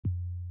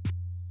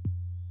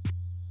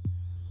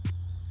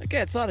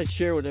Okay, I thought I'd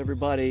share with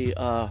everybody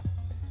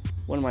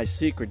one of my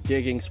secret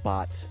digging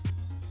spots.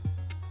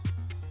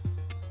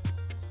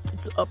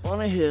 It's up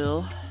on a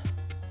hill,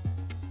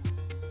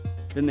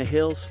 then the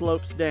hill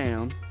slopes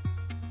down,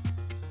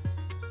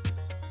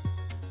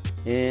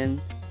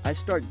 and I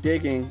start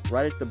digging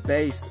right at the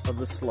base of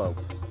the slope.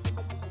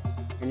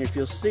 And if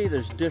you'll see,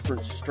 there's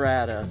different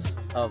stratas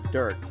of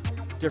dirt,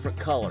 different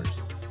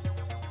colors,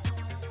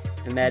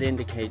 and that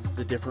indicates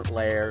the different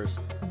layers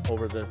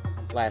over the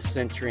last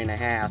century and a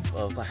half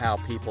of how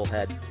people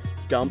had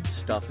dumped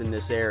stuff in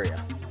this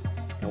area.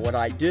 And what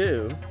I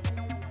do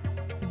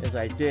is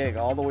I dig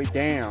all the way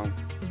down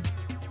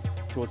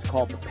to what's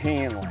called the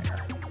pan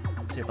layer.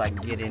 Let's see if I can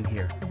get in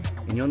here.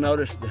 And you'll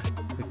notice the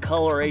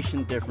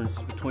coloration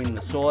difference between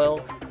the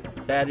soil.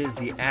 That is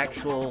the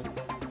actual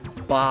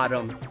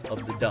bottom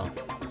of the dump.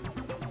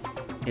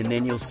 And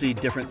then you'll see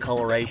different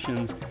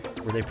colorations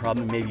where they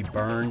probably maybe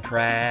burn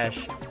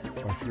trash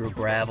or threw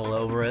gravel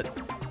over it.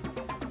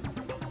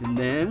 And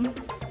then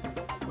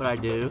what I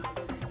do,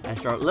 I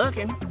start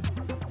looking,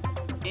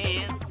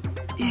 and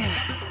yeah,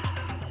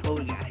 what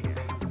we got here?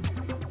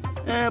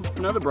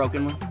 Another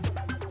broken one.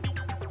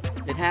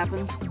 It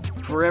happens.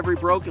 For every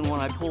broken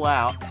one I pull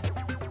out,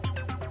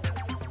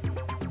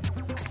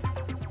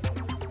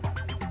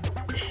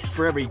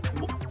 for every,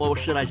 well,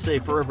 should I say,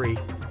 for every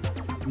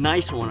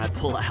nice one I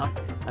pull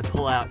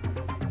out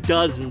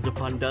dozens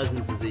upon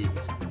dozens of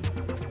these.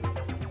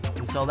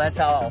 And so that's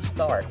how I'll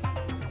start.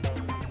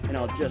 And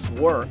I'll just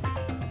work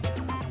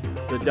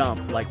the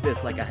dump like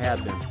this, like I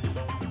have been.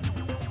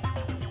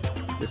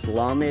 Just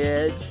along the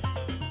edge,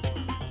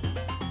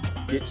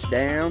 ditch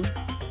down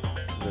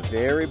to the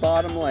very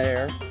bottom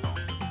layer.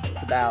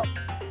 It's about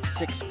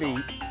 6 feet.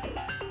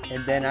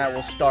 And then I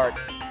will start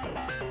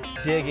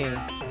digging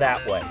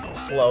that way,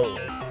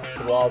 slowly,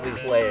 through all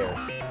these layers.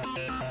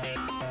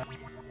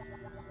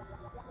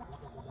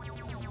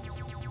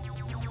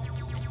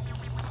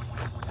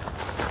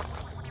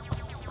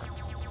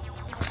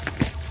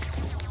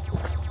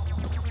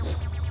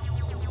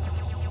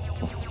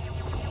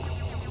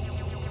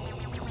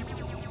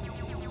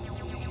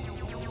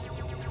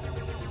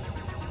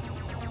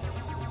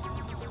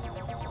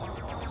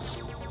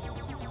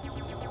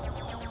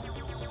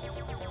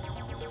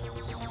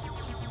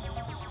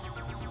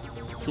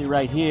 See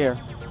right here,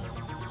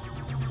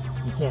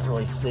 you can't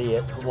really see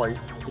it from where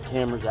the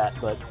camera's at,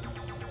 but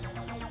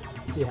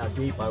see how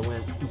deep I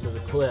went into the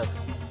cliff,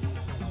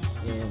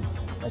 and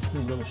I see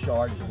little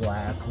shards of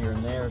glass here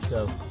and there,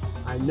 so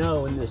I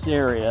know in this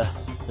area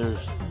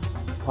there's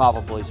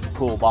probably some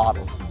cool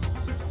bottles.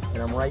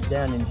 And I'm right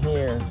down in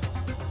here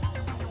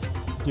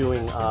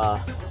doing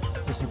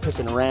just some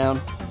picking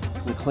around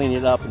and cleaning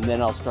it up, and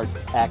then I'll start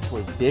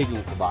actually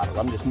digging for bottles.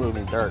 I'm just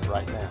moving dirt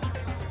right now.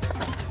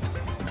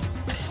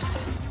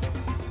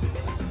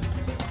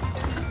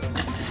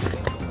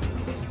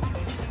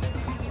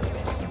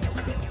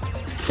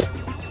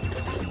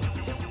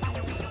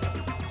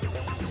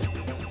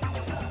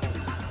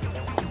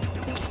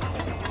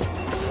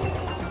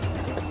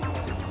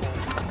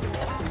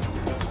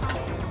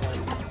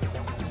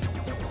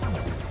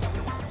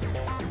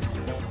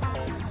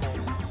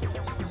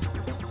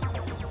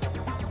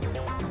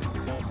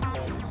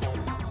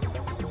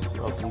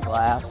 Broken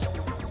glass.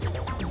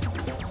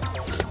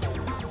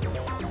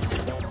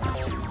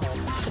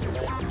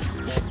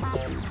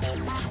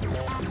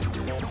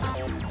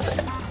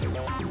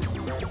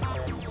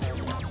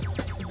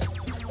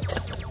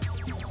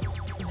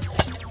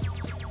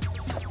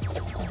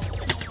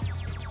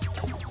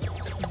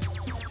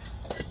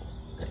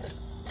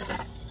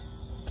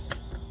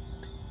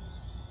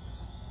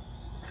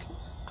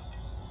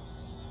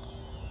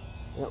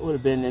 That would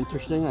have been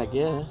interesting, I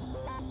guess.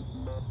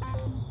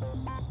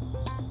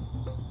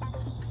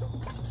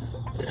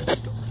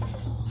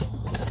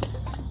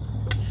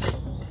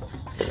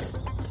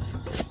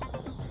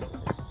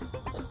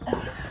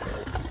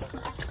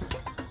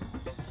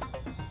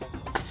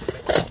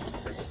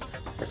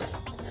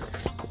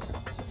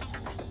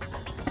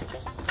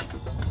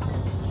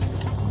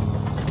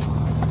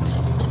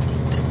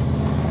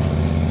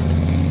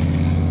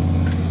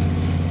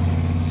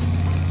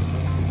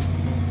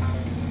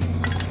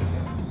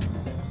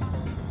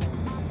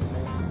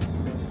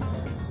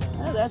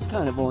 That's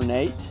kind of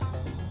ornate.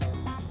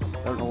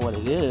 I don't know what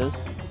it is.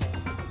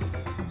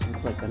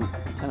 It's like kind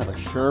of a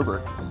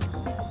sherbet.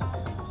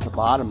 The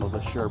bottom of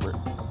a sherbet.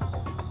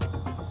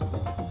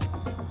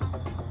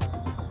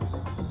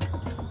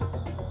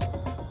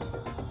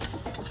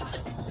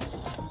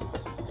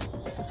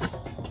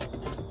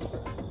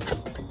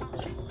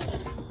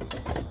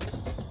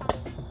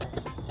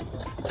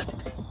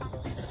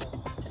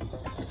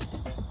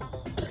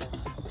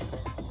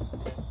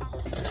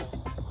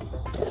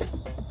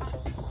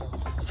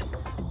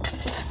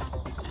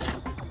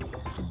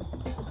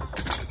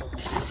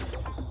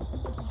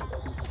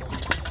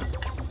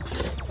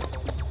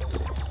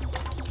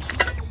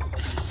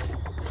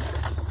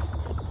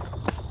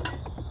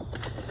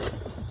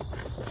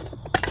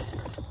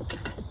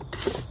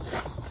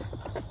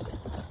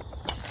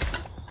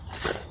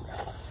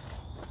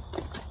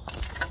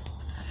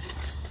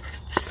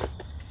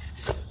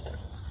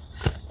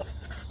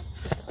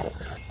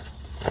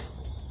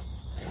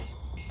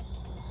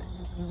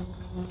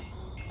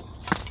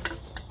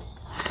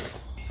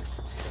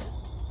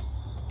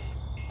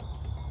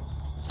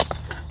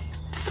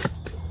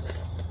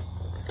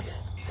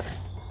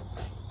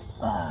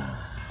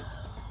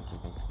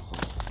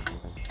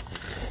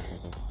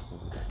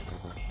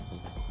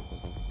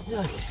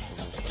 Okay.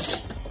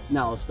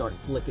 Now I'll start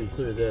flicking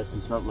through this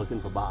and start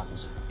looking for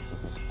bottles.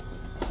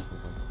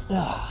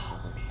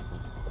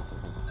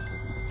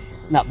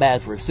 Not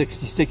bad for a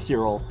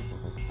 66-year-old.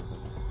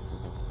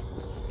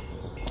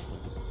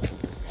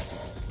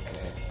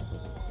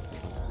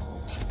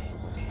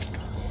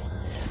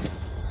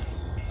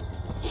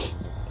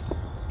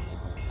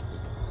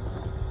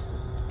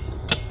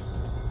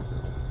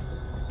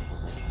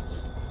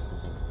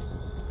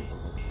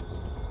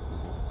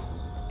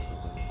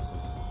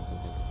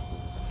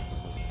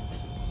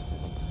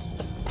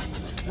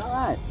 All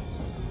right,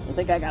 I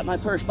think I got my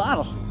first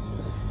bottle.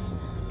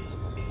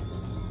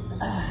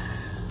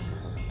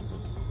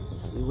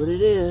 See what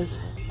it is.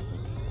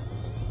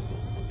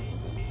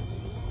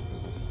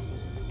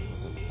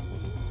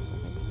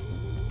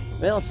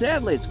 Well,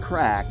 sadly it's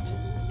cracked,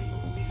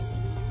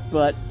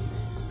 but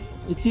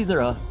it's either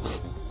a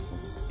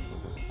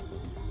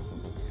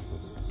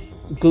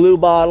glue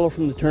bottle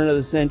from the turn of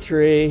the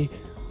century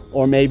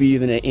or maybe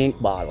even an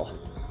ink bottle.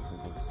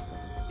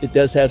 It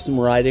does have some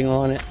writing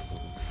on it.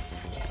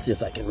 Let's see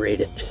if I can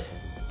read it.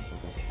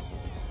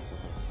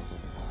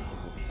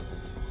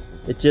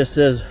 It just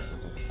says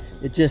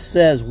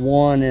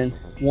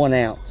 1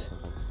 ounce.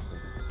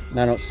 And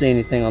I don't see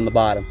anything on the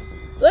bottom.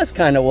 But that's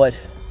kind of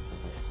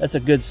that's a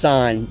good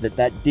sign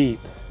that deep,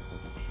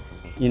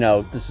 you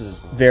know, this is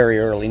very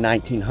early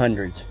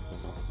 1900s.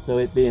 So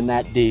it being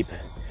that deep,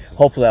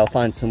 hopefully I'll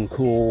find some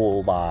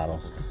cool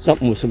bottles.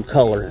 Something with some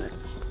color in it.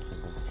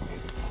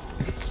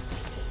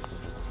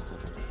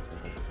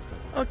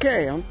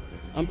 Okay,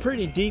 I'm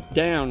pretty deep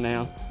down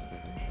now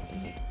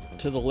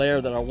to the layer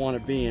that I want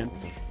to be in.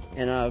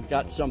 And I've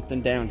got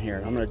something down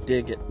here. I'm gonna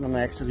dig it. I'm gonna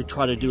actually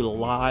try to do a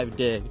live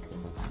dig.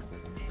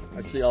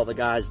 I see all the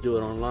guys do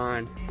it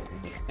online,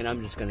 and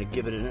I'm just gonna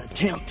give it an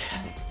attempt.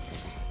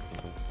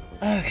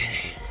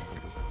 Okay.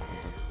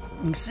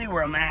 You can see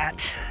where I'm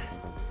at.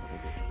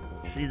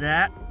 See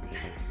that?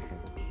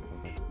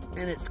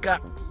 And it's got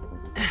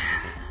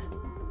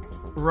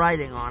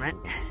writing on it.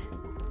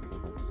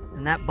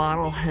 And that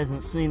bottle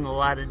hasn't seen the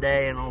light of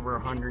day in over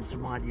 100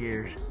 some odd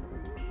years.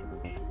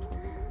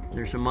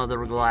 There's some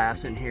other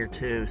glass in here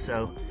too,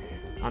 so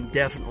I'm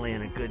definitely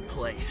in a good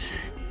place.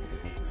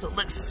 So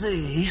let's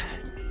see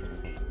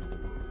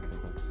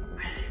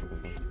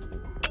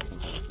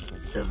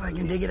if I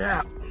can dig it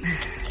out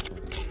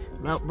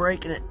without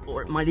breaking it,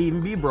 or it might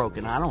even be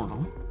broken, I don't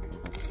know.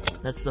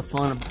 That's the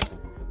fun of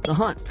the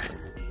hunt.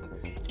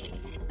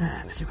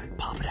 Let's see if I can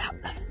pop it out.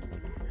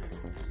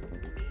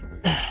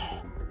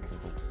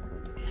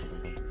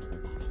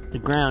 The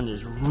ground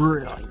is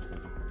really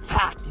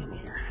packed in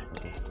here.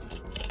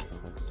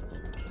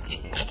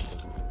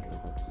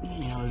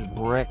 You know, there's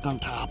brick on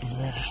top of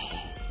that.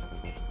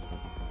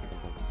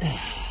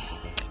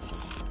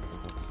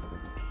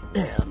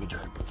 Yeah, let me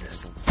try to put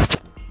this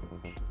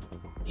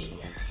here.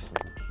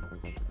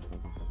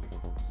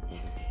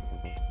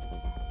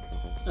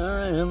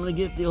 Alright, I'm gonna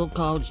give it the old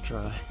college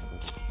try.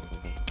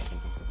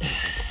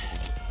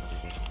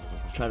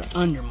 Try to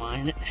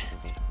undermine it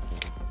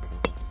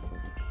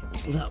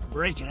without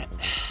breaking it.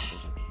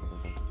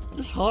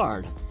 It's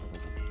hard.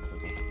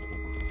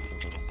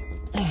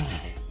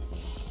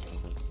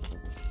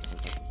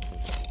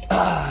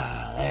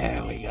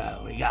 There we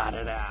go. We got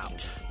it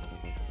out.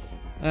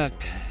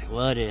 Okay,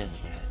 what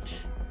is it?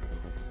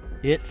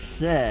 It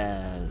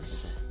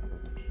says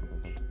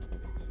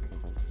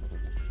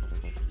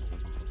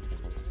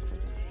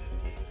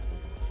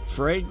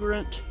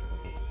fragrant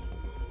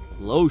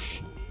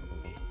lotion.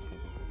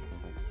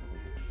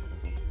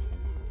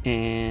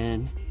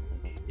 And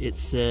it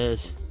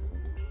says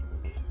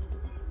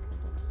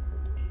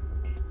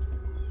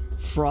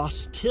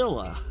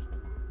Frostilla.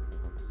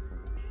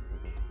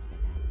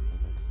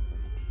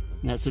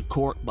 And that's a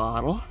cork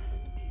bottle.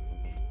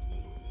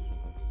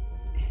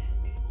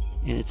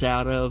 And it's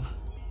out of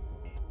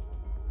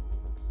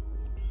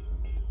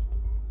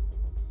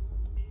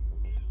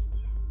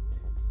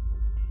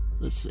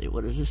let's see,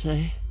 what does it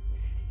say?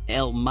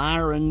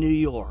 Elmira, New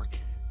York.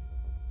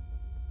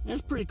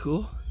 That's pretty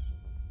cool.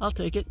 I'll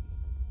take it.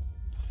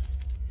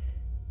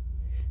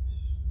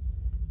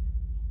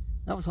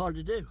 That was hard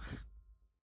to do.